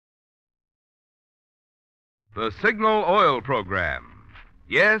The Signal Oil Program.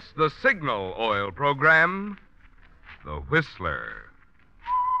 Yes, the Signal Oil Program. The Whistler.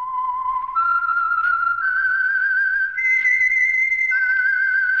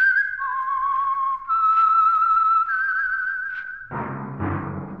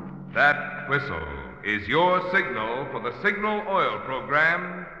 That whistle is your signal for the Signal Oil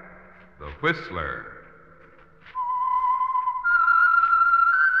Program, The Whistler.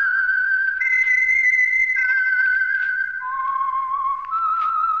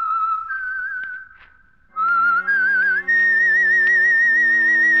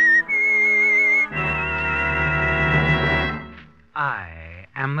 I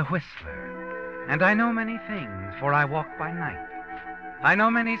am the Whistler, and I know many things, for I walk by night. I know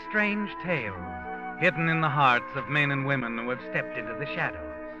many strange tales, hidden in the hearts of men and women who have stepped into the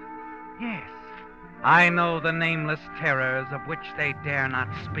shadows. Yes, I know the nameless terrors of which they dare not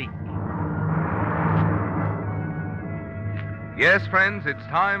speak. Yes, friends, it's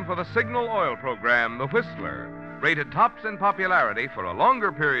time for the Signal Oil Program, The Whistler, rated tops in popularity for a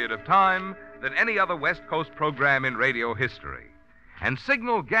longer period of time than any other West Coast program in radio history. And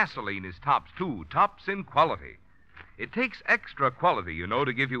Signal gasoline is tops, too, tops in quality. It takes extra quality, you know,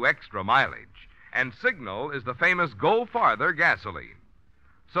 to give you extra mileage. And Signal is the famous Go Farther gasoline.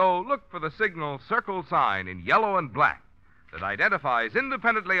 So look for the Signal circle sign in yellow and black that identifies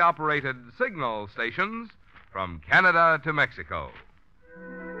independently operated Signal stations from Canada to Mexico.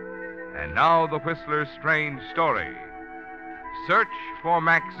 And now the Whistler's strange story. Search for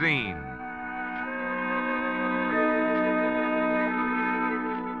Maxine.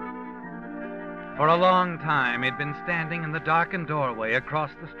 For a long time, he'd been standing in the darkened doorway across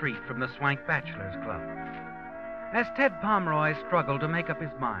the street from the Swank Bachelors Club. As Ted Pomeroy struggled to make up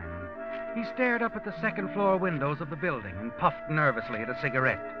his mind, he stared up at the second-floor windows of the building and puffed nervously at a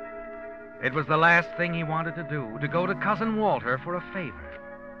cigarette. It was the last thing he wanted to do, to go to Cousin Walter for a favor.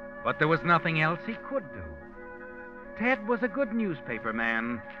 But there was nothing else he could do. Ted was a good newspaper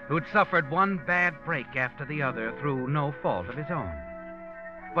man who'd suffered one bad break after the other through no fault of his own.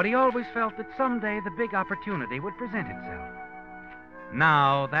 But he always felt that someday the big opportunity would present itself.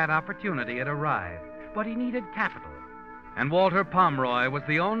 Now that opportunity had arrived, but he needed capital. And Walter Pomeroy was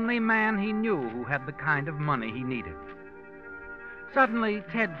the only man he knew who had the kind of money he needed. Suddenly,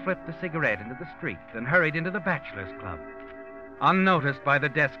 Ted flipped the cigarette into the street and hurried into the Bachelors Club. Unnoticed by the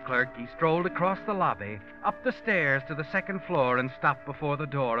desk clerk, he strolled across the lobby, up the stairs to the second floor, and stopped before the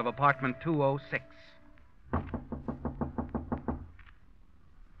door of apartment 206.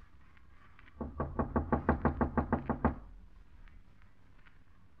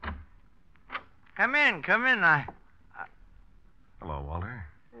 Come in. Hello, Walter.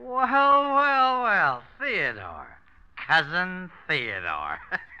 Well, Theodore. Cousin Theodore.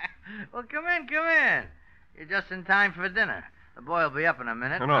 Well, come in. You're just in time for dinner. The boy will be up in a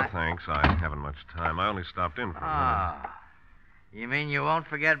minute. No, thanks. I haven't much time. I only stopped in for a minute. You mean you won't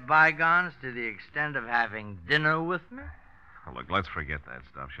forget bygones to the extent of having dinner with me? Oh, look, let's forget that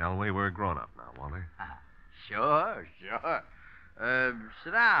stuff, shall we? We're grown up now, Walter. Sure.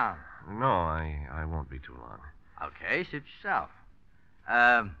 Sit down. No, I won't be too long. Okay, suit yourself.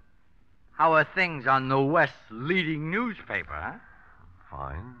 How are things on the West's leading newspaper, huh?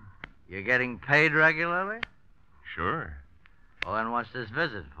 Fine. You're getting paid regularly? Sure. Well, then what's this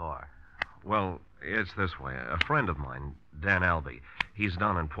visit for? Well, it's this way. A friend of mine, Dan Albee, he's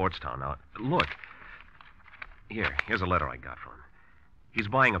down in Portstown now. Look. Here's a letter I got from him. He's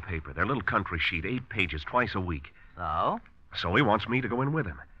buying a paper, their little country sheet, 8 pages, twice a week. So he wants me to go in with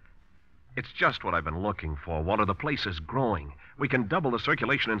him. It's just what I've been looking for, Walter. The place is growing. We can double the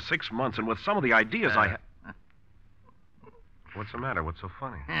circulation in 6 months, and with some of the ideas I have... What's the matter? What's so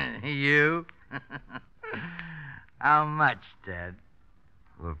funny? You? How much, Ted?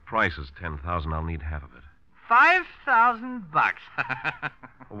 The price is $10,000. I'll need half of it. $5,000.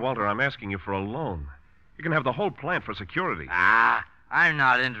 Walter, I'm asking you for a loan. You can have the whole plant for security. I'm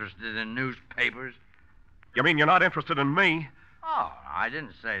not interested in newspapers. You mean you're not interested in me? Oh, I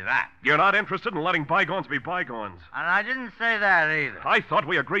didn't say that. You're not interested in letting bygones be bygones. And I didn't say that either. I thought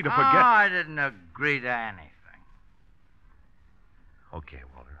we agreed to forget... Oh, I didn't agree to anything. Okay,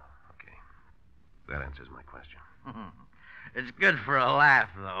 Walter. Okay. That answers my question. It's good for a laugh,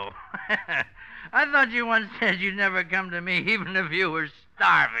 though. I thought you once said you'd never come to me even if you were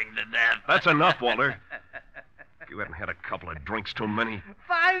starving to death. That's enough, Walter. You hadn't had a couple of drinks too many.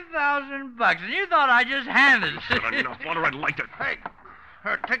 $5,000, and you thought I just handed it. That's enough, Walter. I'd like to... Hey,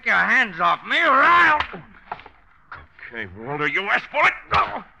 take your hands off me, or I'll... Okay, Walter, you asked for it.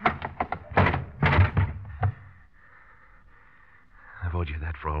 No. I've owed you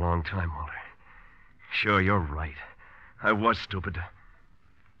that for a long time, Walter. Sure, you're right. I was stupid.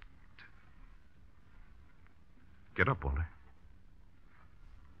 Get up, Walter.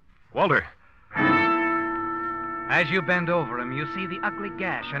 Walter! As you bend over him, you see the ugly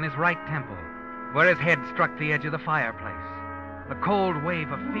gash on his right temple, where his head struck the edge of the fireplace. A cold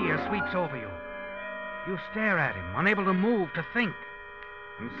wave of fear sweeps over you. You stare at him, unable to move, to think.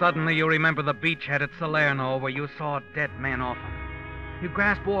 And suddenly you remember the beachhead at Salerno where you saw dead men often. You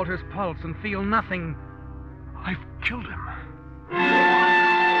grasp Walter's pulse and feel nothing. I've killed him.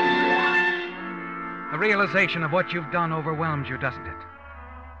 The realization of what you've done overwhelms you, doesn't it?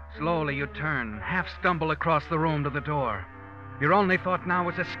 Slowly you turn, half stumble across the room to the door. Your only thought now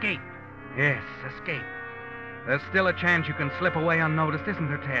is escape. Yes, escape. There's still a chance you can slip away unnoticed, isn't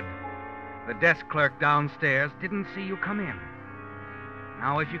there, Ted? The desk clerk downstairs didn't see you come in.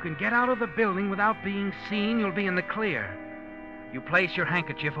 Now, if you can get out of the building without being seen, you'll be in the clear. You place your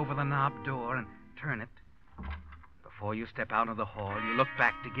handkerchief over the knob door and turn it. Before you step out of the hall, you look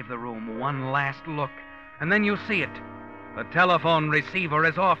back to give the room one last look, and then you see it. The telephone receiver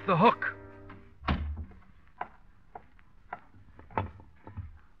is off the hook.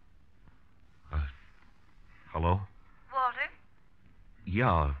 Hello? Walter?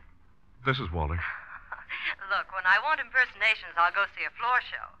 Yeah, this is Walter. Look, when I want impersonations, I'll go see a floor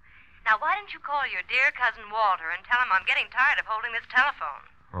show. Now, why don't you call your dear cousin Walter and tell him I'm getting tired of holding this telephone?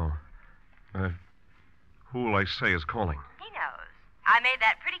 Oh. Who'll I say is calling? He knows. I made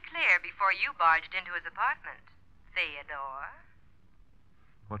that pretty clear before you barged into his apartment. Theodore?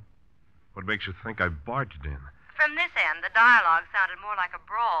 What makes you think I barged in? From this end, the dialogue sounded more like a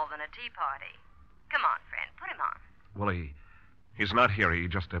brawl than a tea party. Come on, friend, put him on. Well, he's not here.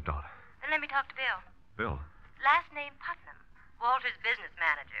 He just stepped out. Then let me talk to Bill. Bill? Last name Putnam, Walter's business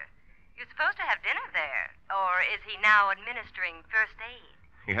manager. You're supposed to have dinner there. Or is he now administering first aid?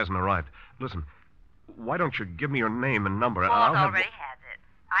 He hasn't arrived. Listen, why don't you give me your name and number? Walt I'll have... already has it.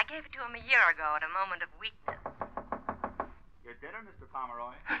 I gave it to him a year ago at a moment of weakness. Your dinner, Mr.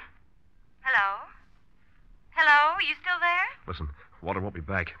 Pomeroy. Hello? Hello? You still there? Listen, Walter won't be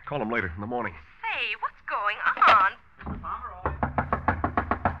back. Call him later in the morning. Hey, what's going on? Mr. Pomeroy?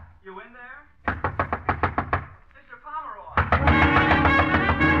 You in there? Mr. Pomeroy!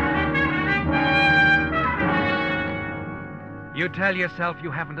 You tell yourself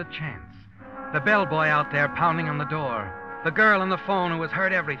you haven't a chance. The bellboy out there pounding on the door. The girl on the phone who has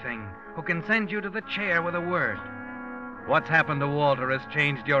heard everything, who can send you to the chair with a word. What's happened to Walter has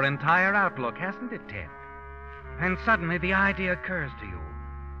changed your entire outlook, hasn't it, Ted? And suddenly the idea occurs to you.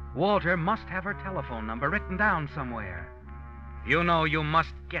 Walter must have her telephone number written down somewhere. You know you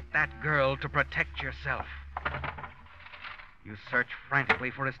must get that girl to protect yourself. You search frantically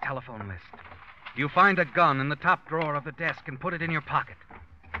for his telephone list. You find a gun in the top drawer of the desk and put it in your pocket.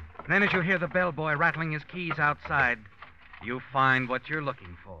 Then as you hear the bellboy rattling his keys outside, you find what you're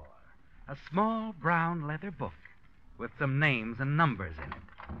looking for. A small brown leather book with some names and numbers in it.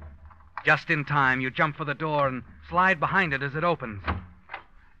 Just in time, you jump for the door and slide behind it as it opens.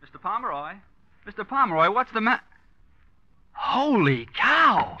 Mr. Pomeroy? Mr. Pomeroy, what's the Holy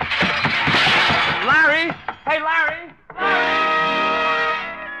cow! Larry! Hey, Larry!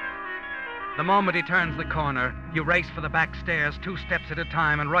 The moment he turns the corner, you race for the back stairs 2 steps at a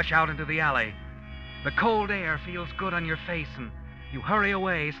time and rush out into the alley. The cold air feels good on your face, and you hurry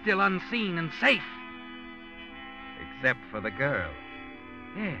away, still unseen and safe. Except for the girl.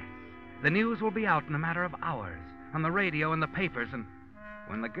 Yes, the news will be out in a matter of hours, on the radio and the papers, and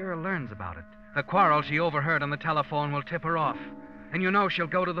when the girl learns about it, the quarrel she overheard on the telephone will tip her off, and you know she'll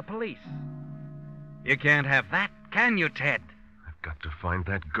go to the police. You can't have that, can you, Ted? I've got to find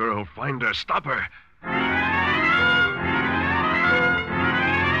that girl. Find her. Stop her.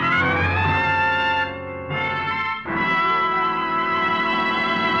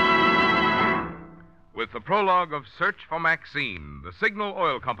 With the prologue of Search for Maxine, the Signal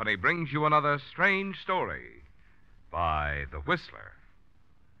Oil Company brings you another strange story by The Whistler.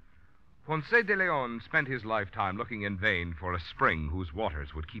 Ponce de Leon spent his lifetime looking in vain for a spring whose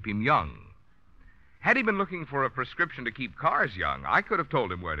waters would keep him young. Had he been looking for a prescription to keep cars young, I could have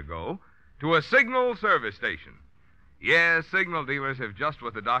told him where to go. To a Signal service station. Yes, Signal dealers have just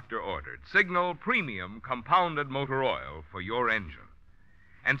what the doctor ordered. Signal Premium Compounded Motor Oil for your engine.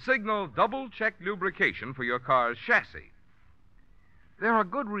 And Signal double-check lubrication for your car's chassis. There are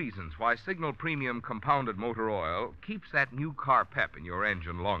good reasons why Signal Premium Compounded Motor Oil keeps that new car pep in your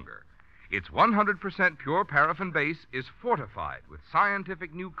engine longer. Its 100% pure paraffin base is fortified with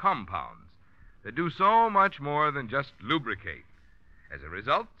scientific new compounds that do so much more than just lubricate. As a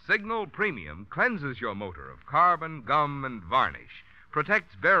result, Signal Premium cleanses your motor of carbon, gum, and varnish,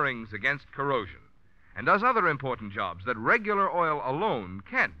 protects bearings against corrosion, and does other important jobs that regular oil alone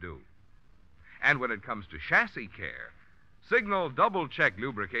can't do. And when it comes to chassis care, Signal Double Check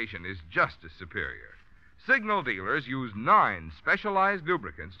Lubrication is just as superior. Signal dealers use 9 specialized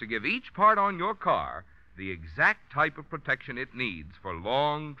lubricants to give each part on your car the exact type of protection it needs for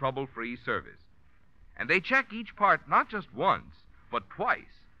long, trouble-free service. And they check each part not just once, but twice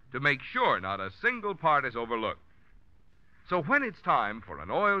to make sure not a single part is overlooked. So when it's time for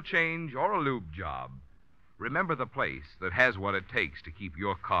an oil change or a lube job, remember the place that has what it takes to keep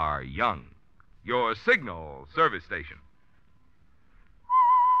your car young. Your Signal service station.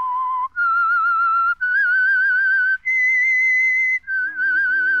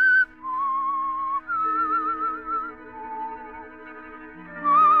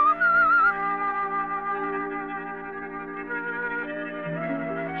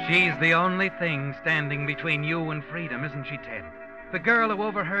 She's the only thing standing between you and freedom, isn't she, Ted? The girl who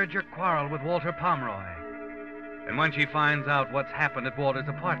overheard your quarrel with Walter Pomeroy. And when she finds out what's happened at Walter's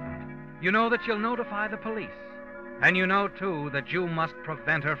apartment, you know that she'll notify the police. And you know, too, that you must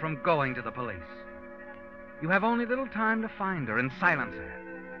prevent her from going to the police. You have only little time to find her and silence her.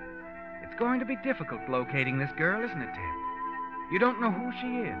 It's going to be difficult locating this girl, isn't it, Ted? You don't know who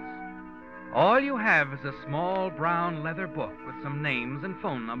she is. All you have is a small brown leather book with some names and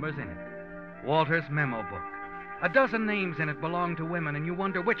phone numbers in it. Walter's memo book. A dozen names in it belong to women, and you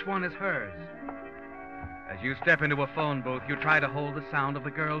wonder which one is hers. As you step into a phone booth, you try to hold the sound of the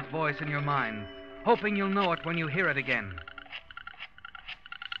girl's voice in your mind, hoping you'll know it when you hear it again.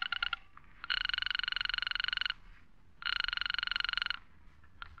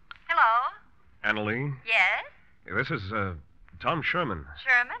 Hello? Annalee? Yes? This is, Tom Sherman.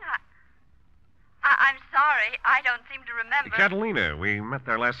 Sherman? I'm sorry. I don't seem to remember. Catalina. We met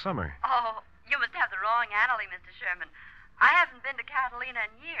there last summer. Oh, you must have the wrong Annalee, Mr. Sherman. I haven't been to Catalina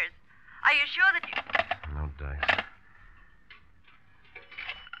in years. Are you sure that you... No dice.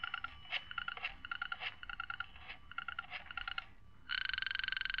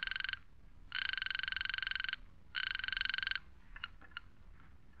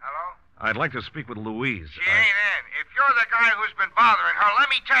 Hello? I'd like to speak with Louise. She ain't in. If you're the guy who's been bothering her, let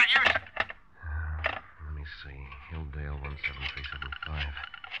me tell you... Let me see. Hilldale 17375.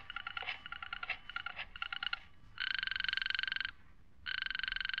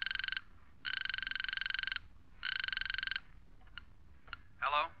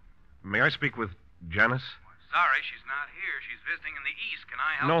 Hello? May I speak with Janice? Sorry, she's not here. She's visiting in the East. Can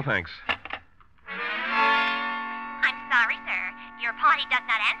I help No, you? thanks. I'm sorry, sir. Your party does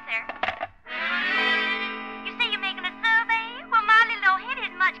not answer. You say you're making a survey? Well, my little old head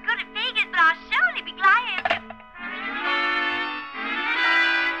isn't much good at figures, but I'll surely be glad to.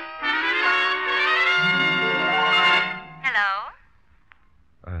 Hello?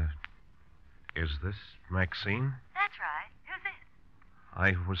 Is this Maxine? That's right. Who's this?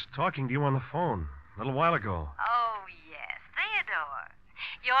 I was talking to you on the phone a little while ago. Oh, yes. Theodore.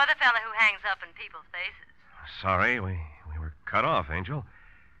 You're the fella who hangs up in people's faces. Sorry, we were cut off, Angel.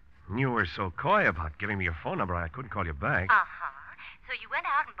 You were so coy about giving me your phone number, I couldn't call you back. Uh-huh. So you went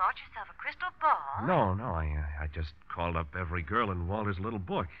out and bought yourself a crystal ball? No, I just called up every girl in Walter's little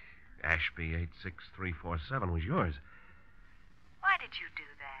book. Ashby 86347 was yours. Why did you do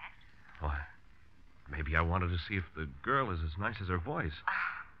that? Why, maybe I wanted to see if the girl is as nice as her voice.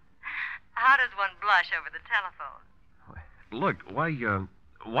 How does one blush over the telephone? Look,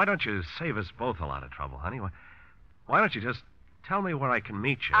 why don't you save us both a lot of trouble, honey? Why don't you just tell me where I can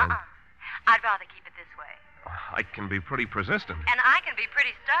meet you? Uh-uh. I'd rather keep it this way. I can be pretty persistent. And I can be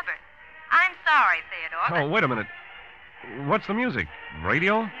pretty stubborn. I'm sorry, Theodore. Oh, wait a minute. What's the music?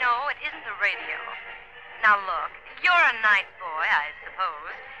 Radio? No, it isn't the radio. Now, look, you're a nice boy, I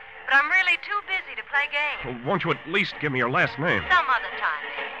suppose, but I'm really too busy to play games. Well, won't you at least give me your last name? Some other time,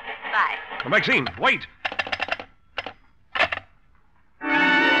 maybe. Bye. Maxine, wait!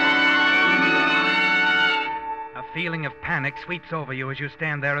 A feeling of panic sweeps over you as you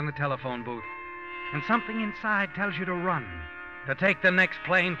stand there in the telephone booth. And something inside tells you to run, to take the next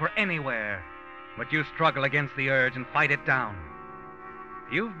plane for anywhere. But you struggle against the urge and fight it down.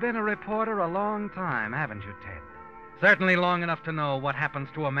 You've been a reporter a long time, haven't you, Ted? Certainly long enough to know what happens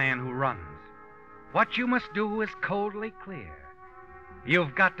to a man who runs. What you must do is coldly clear.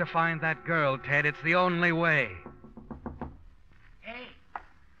 You've got to find that girl, Ted. It's the only way. Hey,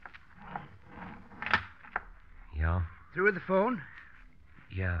 Yeah? through with the phone?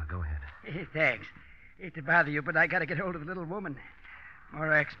 Yeah, go ahead. Thanks. Hate to bother you, but I got to get hold of the little woman. The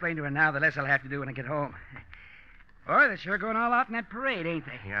more I explain to her now, the less I'll have to do when I get home. Boy, they're sure going all out in that parade, ain't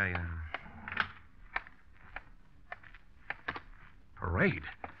they? Yeah. Parade?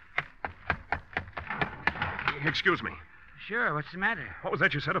 Excuse me. Sure, what's the matter? What was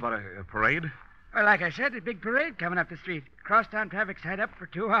that you said about a parade? Well, like I said, a big parade coming up the street. Crosstown traffic's tied up for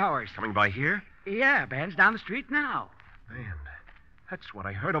 2 hours. Coming by here? Yeah, band's down the street now. Man, that's what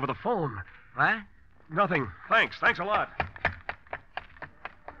I heard over the phone. What? Nothing. Thanks. Thanks a lot.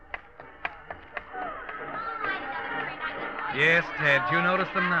 Yes, Ted, you notice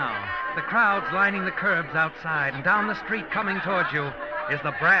them now. The crowd's lining the curbs outside, and down the street coming towards you is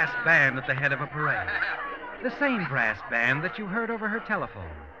the brass band at the head of a parade. The same brass band that you heard over her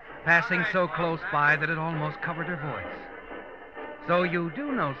telephone, passing so close by that it almost covered her voice. So you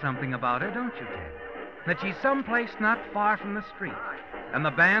do know something about her, don't you, Ted? That she's someplace not far from the street, and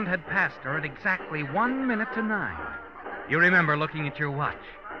the band had passed her at exactly 1 minute to 9. You remember looking at your watch.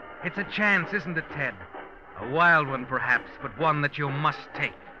 It's a chance, isn't it, Ted? A wild one, perhaps, but one that you must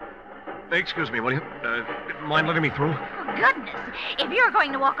take. Excuse me, will you? Mind letting me through? Oh, goodness. If you're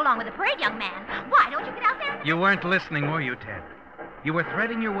going to walk along with the parade, young man, why don't you get out there? You weren't listening, were you, Ted? You were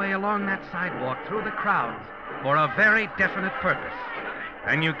threading your way along that sidewalk through the crowds for a very definite purpose.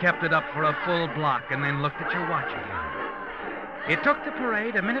 And you kept it up for a full block and then looked at your watch again. It took the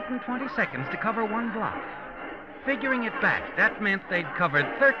parade 1 minute and 20 seconds to cover 1 block. Figuring it back, that meant they'd covered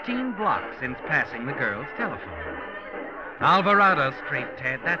 13 blocks since passing the girl's telephone. Alvarado Street,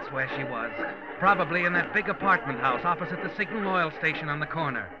 Ted, that's where she was. Probably in that big apartment house opposite the Signal Oil station on the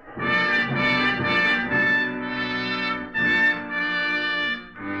corner.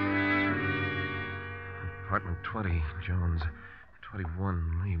 Apartment 20, Jones.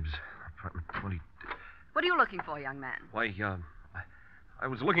 21, Leaves. Apartment 20. What are you looking for, young man? Why, I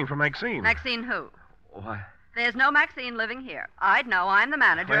was looking for Maxine. Maxine who? Why? There's no Maxine living here. I'd know. I'm the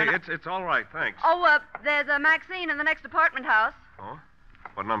manager. Hey, it's all right, thanks. Oh, there's a Maxine in the next apartment house. Oh?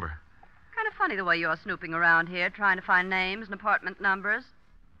 What number? Kind of funny the way you're snooping around here, trying to find names and apartment numbers.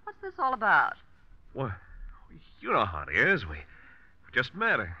 What's this all about? Well, you know how it is. We just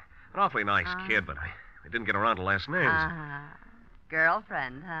met her. An awfully nice kid, but we didn't get around to last names.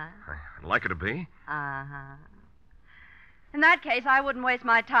 Girlfriend, huh? I'd like her to be. In that case, I wouldn't waste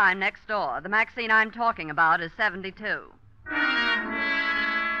my time next door. The Maxine I'm talking about is 72.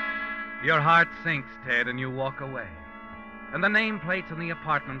 Your heart sinks, Ted, and you walk away. And the nameplates in the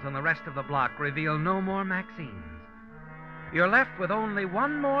apartments on the rest of the block reveal no more Maxines. You're left with only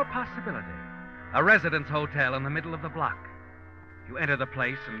one more possibility. A residence hotel in the middle of the block. You enter the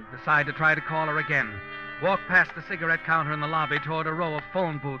place and decide to try to call her again. Walk past the cigarette counter in the lobby toward a row of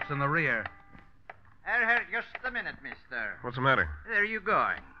phone booths in the rear. Here, just a minute, mister. What's the matter? Where are you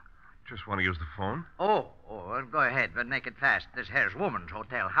going? Just want to use the phone. Well, go ahead, but make it fast. This here's woman's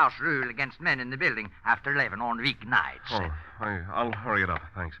hotel. House rule against men in the building after 11 on weeknights. Oh, I'll hurry it up.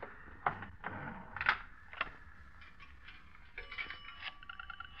 Thanks.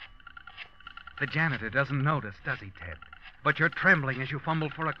 The janitor doesn't notice, does he, Ted? But you're trembling as you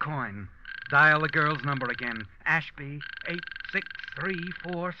fumble for a coin. Dial the girl's number again. Ashby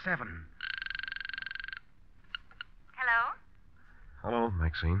 86347. Hello? Hello,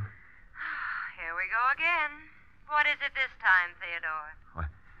 Maxine. Here we go again. What is it this time, Theodore?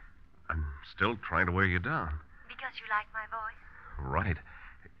 I'm still trying to wear you down. Because you like my voice? Right.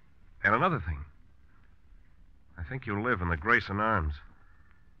 And another thing. I think you live in the Grayson Arms.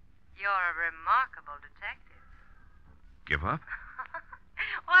 You're a remarkable detective. Give up?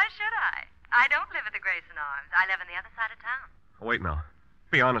 Why should I? I don't live at the Grayson Arms. I live on the other side of town. Oh, wait now.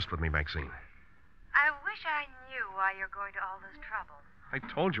 Be honest with me, Maxine. I wish I knew why you're going to all this trouble. I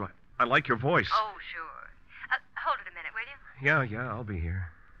told you, I like your voice. Oh, sure. Hold it a minute, will you? Yeah, I'll be here.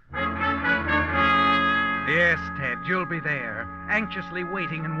 Yes, Ted, you'll be there, anxiously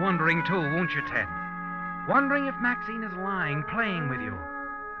waiting and wondering, too, won't you, Ted? Wondering if Maxine is lying, playing with you,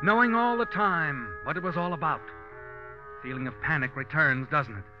 knowing all the time what it was all about. Feeling of panic returns,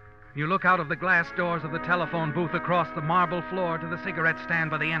 doesn't it? You look out of the glass doors of the telephone booth across the marble floor to the cigarette stand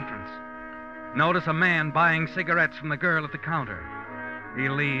by the entrance. Notice a man buying cigarettes from the girl at the counter. He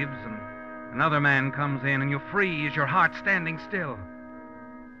leaves, and another man comes in, and you freeze, your heart standing still.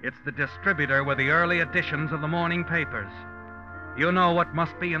 It's the distributor with the early editions of the morning papers. You know what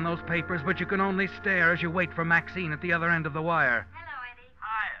must be in those papers, but you can only stare as you wait for Maxine at the other end of the wire. Hello, Eddie.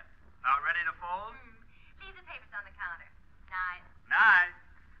 Hiya. About ready to fold? Leave the papers on the counter. Night. Night.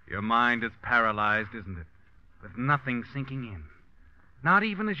 Your mind is paralyzed, isn't it? With nothing sinking in. Not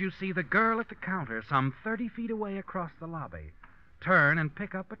even as you see the girl at the counter, some 30 feet away across the lobby, turn and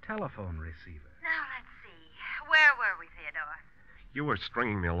pick up a telephone receiver. Now, let's see. Where were we, Theodore? You were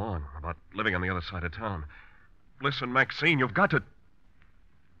stringing me along about living on the other side of town. Listen, Maxine, you've got to...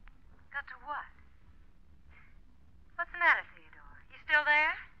 Got to what? What's the matter, Theodore? You still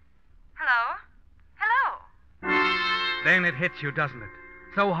there? Hello? Hello? Then it hits you, doesn't it?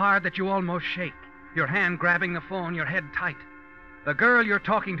 So hard that you almost shake. Your hand grabbing the phone, your head tight. The girl you're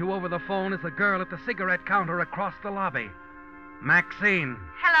talking to over the phone is the girl at the cigarette counter across the lobby. Maxine.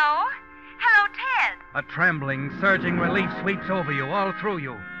 Hello? Hello, Ted. A trembling, surging relief sweeps over you, all through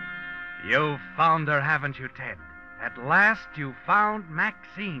you. You've found her, haven't you, Ted? At last you found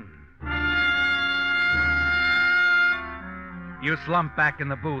Maxine. You slump back in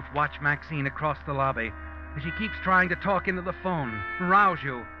the booth, watch Maxine across the lobby as she keeps trying to talk into the phone, rouse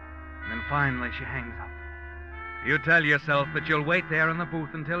you, and then finally she hangs up. You tell yourself that you'll wait there in the booth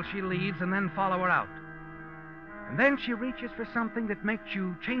until she leaves and then follow her out. And then she reaches for something that makes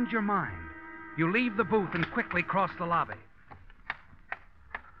you change your mind. You leave the booth and quickly cross the lobby.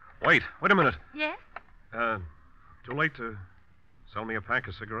 Wait a minute. Yes? Too late to sell me a pack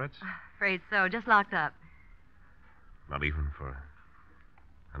of cigarettes? Afraid so. Just locked up. Not even for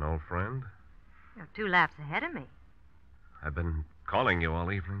an old friend? You're 2 laps ahead of me. I've been calling you all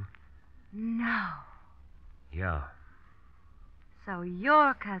evening. No. Yeah. So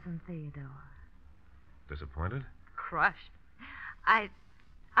you're Cousin Theodore. Disappointed? Crushed. I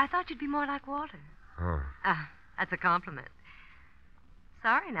thought you'd be more like Walter. Oh. That's a compliment.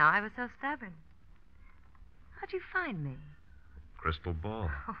 Sorry now, I was so stubborn. How'd you find me? Crystal ball.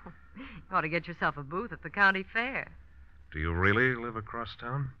 You ought to get yourself a booth at the county fair. Do you really live across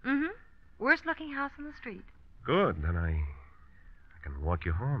town? Mm-hmm. Worst looking house on the street. Good. Then I can walk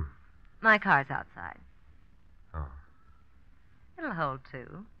you home. My car's outside. Oh. It'll hold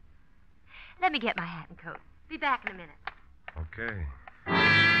 2. Let me get my hat and coat. Be back in a minute. Okay.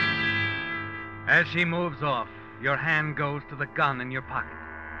 As she moves off, your hand goes to the gun in your pocket.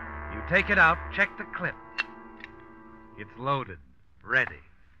 You take it out, check the clip. It's loaded, ready.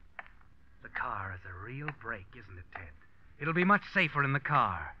 The car is a real break, isn't it, Ted? It'll be much safer in the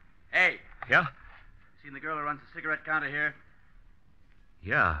car. Hey, Yeah? seen the girl who runs the cigarette counter here?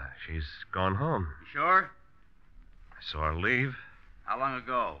 Yeah, she's gone home. You sure? I saw her leave. How long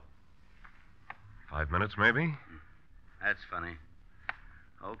ago? 5 minutes, maybe? That's funny.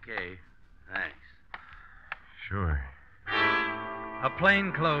 Okay, thanks. Sure. A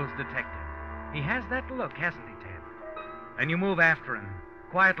plainclothes detective. He has that look, hasn't he, Ted? And you move after him,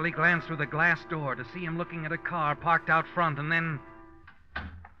 quietly glance through the glass door to see him looking at a car parked out front, and then...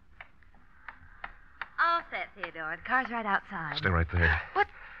 All set, Theodore. The car's right outside. Stay right there. What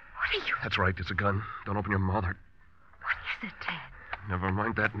are you... That's right, it's a gun. Don't open your mouth. What is it, Ted? Never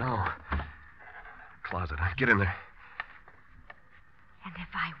mind that now. Closet. Get in there. And if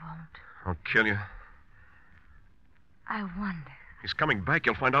I won't, I'll kill you. I wonder. He's coming back.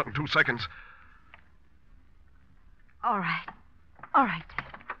 You'll find out in 2 seconds. All right. All right, Ted.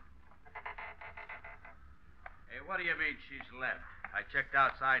 Hey, what do you mean she's left? I checked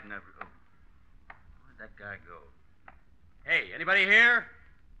outside and... Where'd that guy go? Hey, anybody here?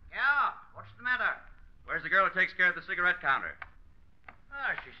 Yeah, what's the matter? Where's the girl who takes care of the cigarette counter?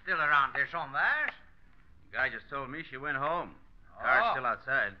 Oh, she's still around here somewhere. The guy just told me she went home. The car's still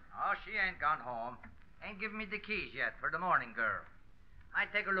outside. Oh, she ain't gone home. Ain't given me the keys yet for the morning girl.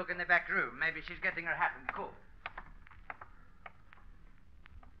 Might take a look in the back room. Maybe she's getting her hat and coat.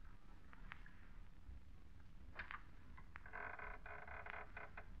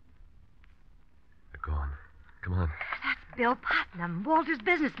 They're gone. Come on. That's Bill Putnam, Walter's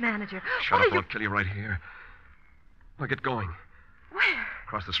business manager. Shut What up, are I'll kill you right here. Now get going. Where?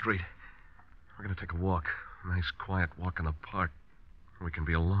 Across the street. We're going to take a walk. A nice, quiet walk in the park. We can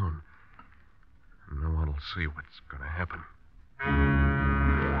be alone. And no one will see what's going to happen.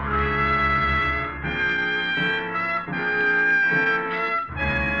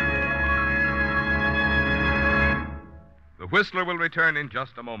 The Whistler will return in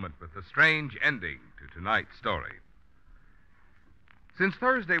just a moment with the strange ending to tonight's story. Since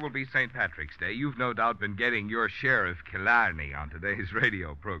Thursday will be St. Patrick's Day, you've no doubt been getting your share of Killarney on today's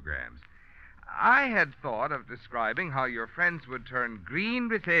radio programs. I had thought of describing how your friends would turn green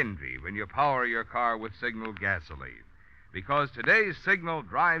with envy when you power your car with Signal gasoline, because today's Signal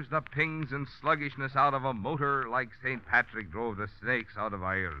drives the pings and sluggishness out of a motor like St. Patrick drove the snakes out of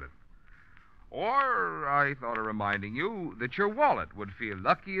Ireland. Or I thought of reminding you that your wallet would feel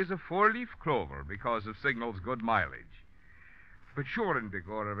lucky as a 4-leaf clover because of Signal's good mileage. But sure,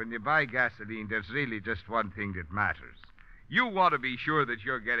 Indicora, when you buy gasoline, there's really just one thing that matters. You want to be sure that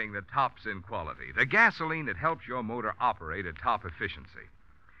you're getting the tops in quality, the gasoline that helps your motor operate at top efficiency.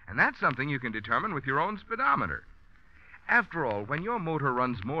 And that's something you can determine with your own speedometer. After all, when your motor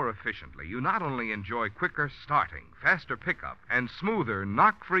runs more efficiently, you not only enjoy quicker starting, faster pickup, and smoother,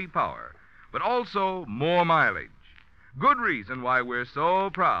 knock-free power, but also more mileage. Good reason why we're so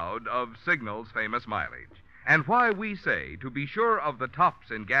proud of Signal's famous mileage. and why we say to be sure of the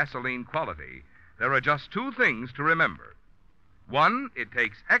tops in gasoline quality, there are just two things to remember. One, it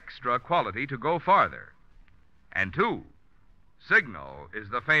takes extra quality to go farther. And two, Signal is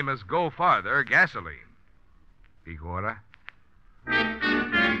the famous Go Farther gasoline. Picora?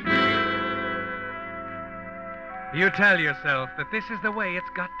 You tell yourself that this is the way it's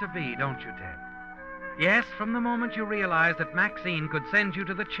got to be, don't you, Ted? Yes, from the moment you realized that Maxine could send you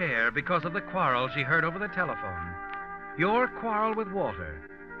to the chair because of the quarrel she heard over the telephone, your quarrel with Walter,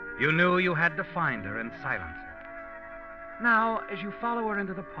 you knew you had to find her and silence her. Now, as you follow her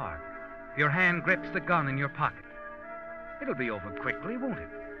into the park, your hand grips the gun in your pocket. It'll be over quickly, won't it?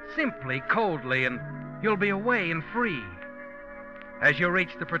 Simply, coldly, and you'll be away and free. As you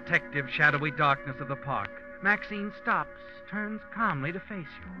reach the protective, shadowy darkness of the park, Maxine stops, turns calmly to face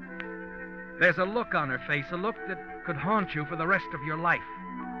you. There's a look on her face, a look that could haunt you for the rest of your life.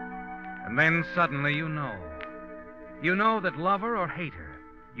 And then suddenly you know. You know that love her or hate her,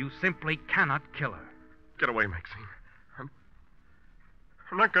 you simply cannot kill her. Get away, Maxine.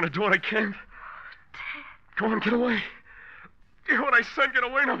 I'm not going to do it. I can't. Ted. Go on, get away. You hear what I said? Get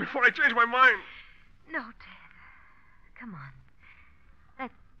away now before I change my mind. No, Ted. Come on.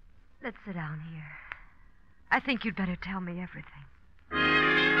 Let's sit down here. I think you'd better tell me everything.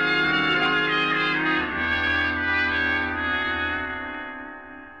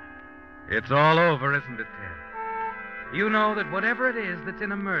 It's all over, isn't it, Ted? You know that whatever it is that's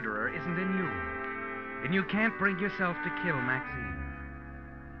in a murderer isn't in you. And you can't bring yourself to kill Maxine.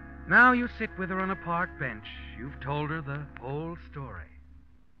 Now you sit with her on a park bench. You've told her the whole story.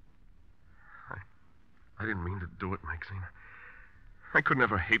 I didn't mean to do it, Maxine. I could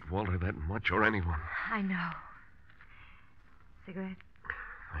never hate Walter that much or anyone. I know. Cigarette?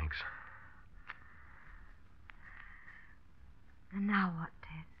 Thanks. And now what,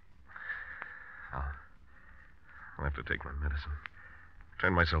 Ted? I'll have to take my medicine.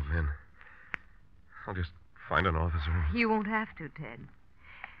 Turn myself in. I'll just find an officer. You won't have to, Ted.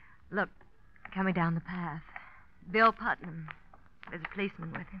 Look, coming down the path. Bill Putnam. There's a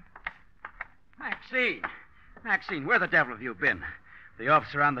policeman with him. Maxine! Maxine, where the devil have you been? The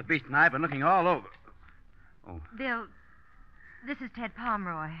officer on the beat and I have been looking all over. Oh. Bill, this is Ted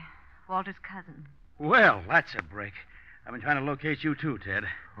Pomeroy, Walter's cousin. Well, that's a break. I've been trying to locate you, too, Ted.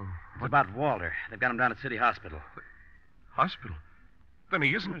 It's about Walter. They've got him down at City Hospital. Hospital? Then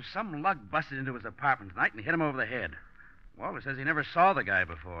he isn't. Some lug busted into his apartment tonight and hit him over the head. Walter says he never saw the guy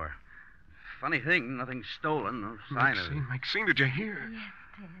before. Funny thing, nothing stolen, no sign of it. Maxine, did you hear? Yes,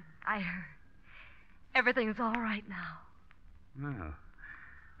 Ted, I heard. Everything's all right now.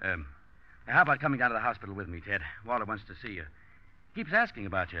 Oh. How about coming down to the hospital with me, Ted? Walter wants to see you. Keeps asking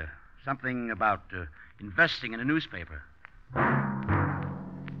about you. Something about investing in a newspaper.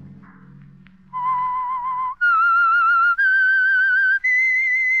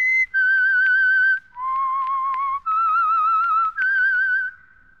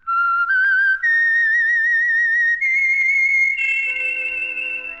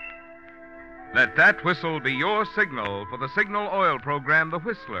 Let that whistle be your signal for the Signal Oil program, The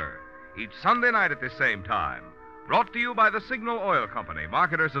Whistler, each Sunday night at this same time. Brought to you by the Signal Oil Company,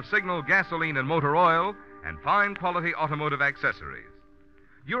 marketers of Signal gasoline and motor oil and fine quality automotive accessories.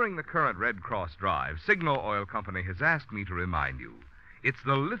 During the current Red Cross drive, Signal Oil Company has asked me to remind you it's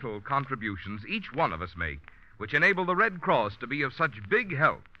the little contributions each one of us make which enable the Red Cross to be of such big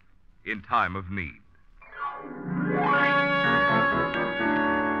help in time of need.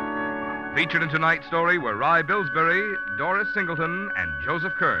 Featured in tonight's story were Rye Billsbury, Doris Singleton, and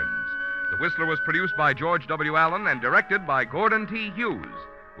Joseph Kearns. The Whistler was produced by George W. Allen and directed by Gordon T. Hughes,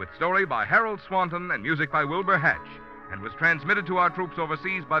 with story by Harold Swanton and music by Wilbur Hatch, and was transmitted to our troops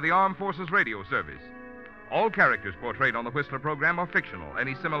overseas by the Armed Forces Radio Service. All characters portrayed on the Whistler program are fictional.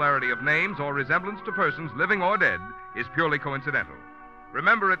 Any similarity of names or resemblance to persons living or dead is purely coincidental.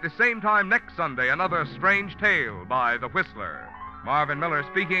 Remember, at the same time next Sunday, another strange tale by The Whistler. Marvin Miller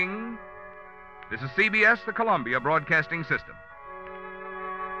speaking. This is CBS, the Columbia Broadcasting System.